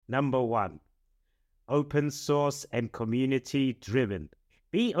Number 1, open source and community driven.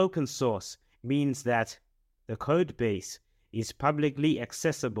 Being open source means that the code base is publicly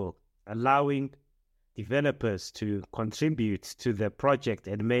accessible, allowing developers to contribute to the project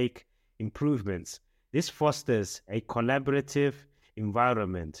and make improvements. This fosters a collaborative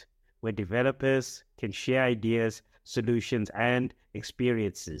environment where developers can share ideas, solutions, and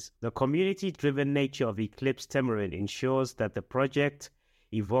experiences. The community-driven nature of Eclipse Temurin ensures that the project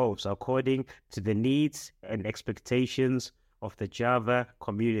evolves according to the needs and expectations of the Java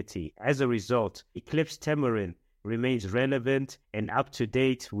community. As a result, Eclipse Temurin remains relevant and up to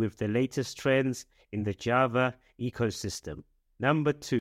date with the latest trends in the Java ecosystem. Number 2,